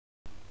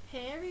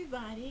Hey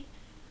everybody,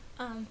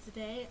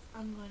 today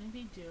I'm going to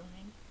be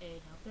doing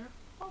another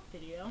haul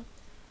video.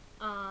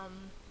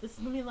 This is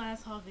going to be the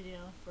last haul video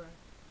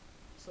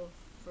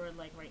for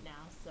like right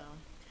now,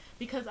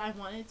 because I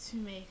wanted to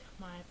make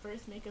my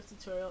first makeup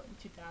tutorial in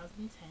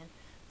 2010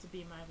 to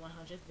be my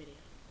 100th video.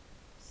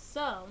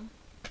 So,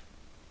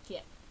 yeah,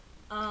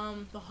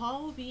 the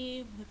haul will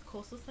be with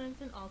Coastal Scents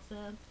and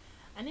Ulta.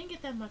 I didn't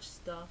get that much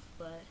stuff,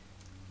 but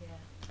yeah,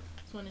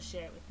 just want to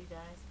share it with you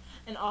guys.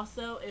 And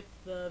also, if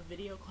the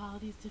video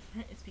quality is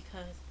different, it's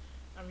because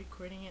I'm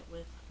recording it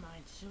with my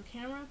digital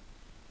camera.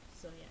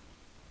 So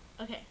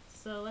yeah. Okay,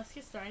 so let's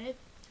get started.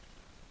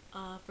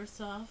 First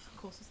off,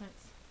 Coastal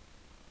Scents.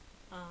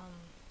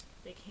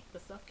 The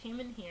stuff came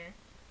in here,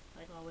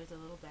 like always, the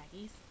little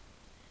baggies.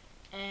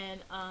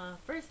 And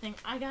first thing,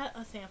 I got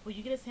a sample.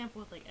 You get a sample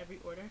with like every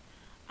order.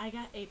 I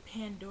got a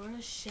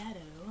Pandora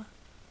Shadow.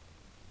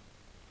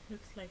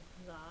 Looks like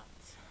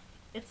that.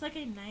 It's like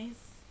a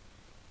nice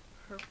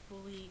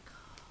purpley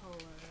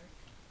color.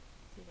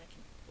 See if I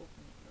can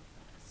open it real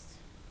fast.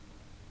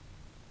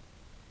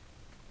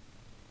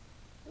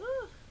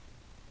 Ooh.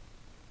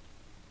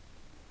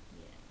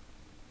 Yeah.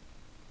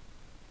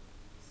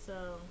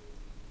 So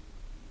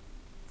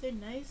it's a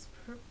nice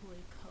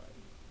purpley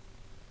color.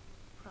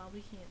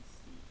 Probably can't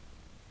see.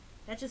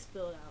 That just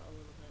spilled out a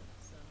little bit.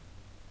 So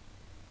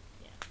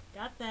yeah,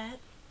 got that.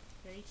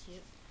 Very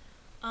cute.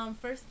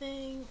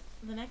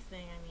 The next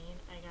thing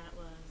I got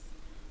was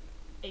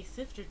a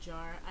sifter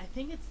jar. I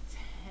think it's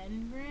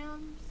 10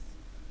 grams.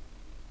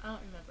 I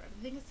don't remember.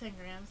 I think it's 10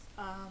 grams.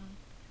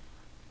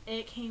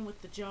 It came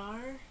with the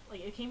jar.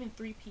 Like, it came in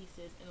 3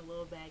 pieces in a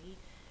little baggie.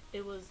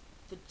 It was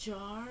the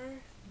jar,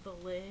 the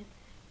lid,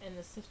 and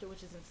the sifter,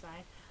 which is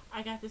inside.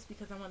 I got this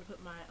because I wanted to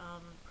put my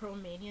Pearl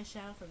Mania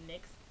shadow from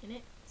NYX in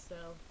it. So,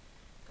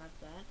 got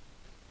that.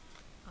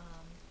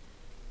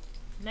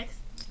 Next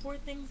 4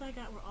 things I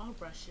got were all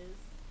brushes.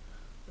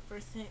 The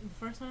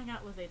first one I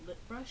got was a lip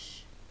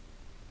brush.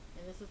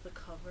 And this is the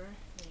cover,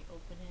 and you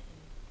open it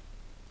and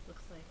it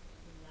looks like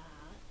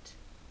that.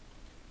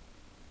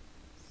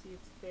 See,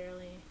 it's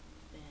fairly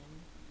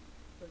thin,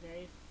 but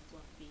very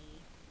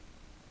fluffy.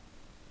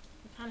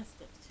 It kind of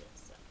sticks to it,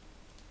 so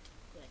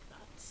like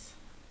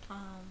that.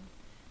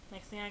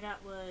 Next thing I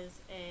got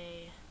was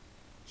a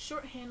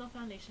short handle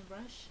foundation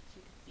brush, as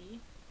you can see.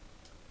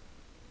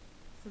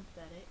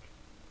 Synthetic.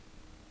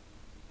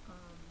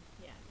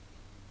 Yeah.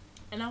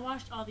 And I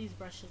washed all these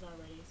brushes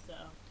already, so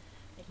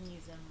I can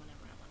use them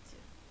whenever I want to.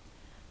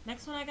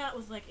 Next one I got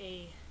was like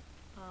a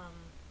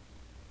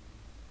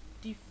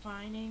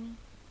defining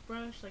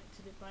brush, like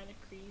to define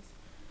a crease.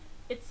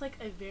 It's like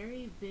a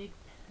very big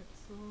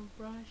pencil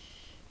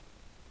brush,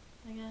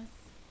 I guess.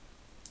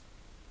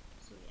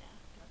 So yeah,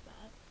 got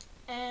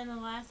that. And the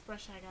last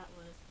brush I got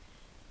was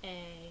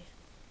a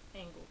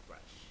angled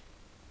brush,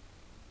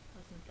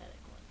 a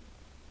synthetic one.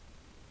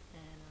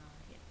 And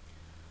yeah,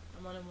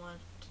 I'm gonna want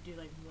to do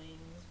like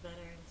wings better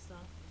and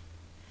stuff,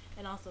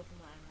 and also for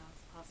my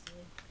eyebrows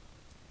possibly.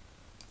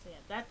 So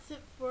yeah, that's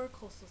it for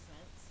Coastal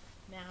Scents.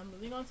 Now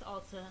moving on to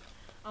Ulta.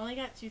 I only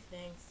got 2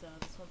 things, so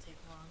this won't take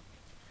long.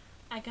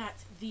 I got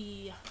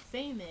the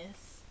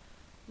famous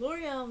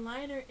L'Oreal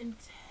Liner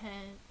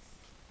Intense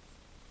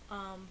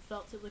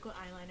Felt Tip Liquid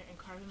Eyeliner in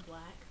Carbon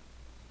Black.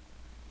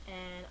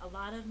 And a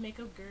lot of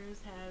makeup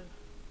gurus have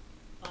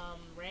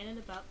ranted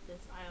about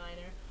this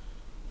eyeliner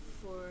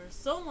for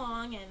so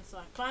long, and so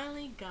I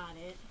finally got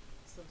it.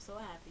 So I'm so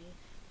happy.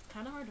 It's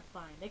kind of hard to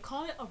find. They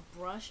call it a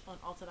brush on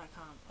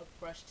Ulta.com, a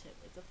brush tip.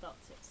 It's a felt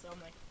tip. So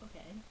I'm like,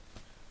 okay.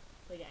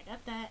 But yeah, I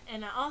got that.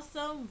 And I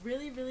also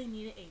really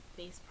needed a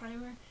face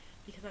primer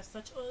because I have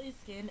such oily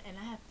skin, and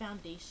I have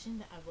foundation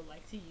that I would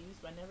like to use,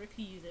 but I never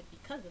could use it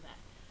because of that.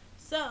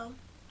 So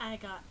I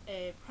got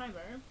a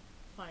primer,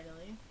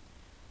 finally.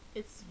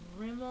 It's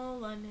Rimmel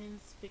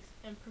London's Fix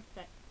and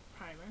Perfect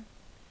Primer.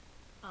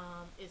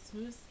 It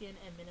smooths skin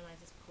and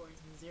minimizes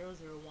pores in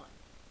 001.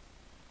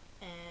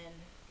 And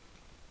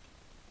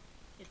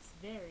it's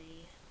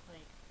very,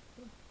 like,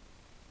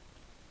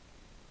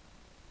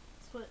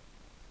 that's what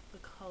the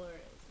color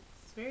is.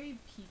 It's very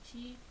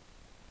peachy,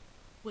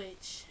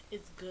 which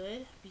is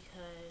good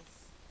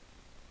because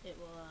it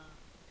will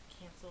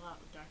cancel out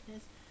the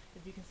darkness.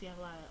 If you can see, I have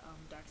a lot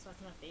of dark spots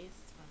on my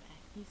face from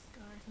acne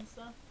scars and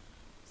stuff.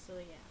 So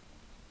yeah,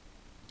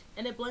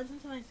 and it blends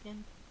into my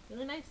skin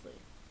really nicely.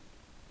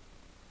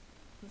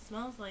 It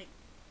smells like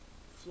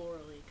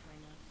florally,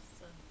 kind of.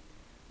 So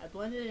I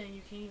blended it and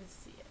you can't even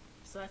see it.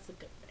 So that's a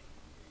good thing,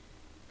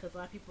 because a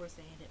lot of people were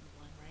saying it didn't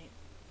blend right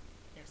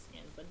their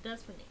skin, but it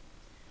does for me.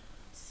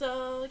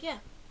 So yeah,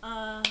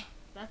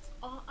 that's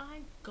all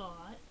I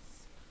got.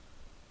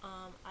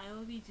 I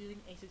will be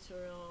doing a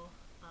tutorial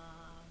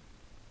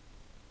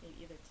maybe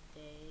either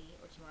today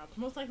or tomorrow,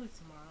 most likely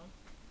tomorrow.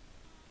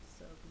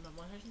 So my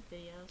 100th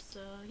video.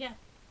 So yeah,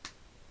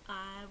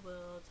 I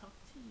will talk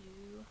to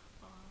you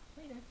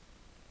later.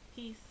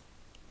 Peace.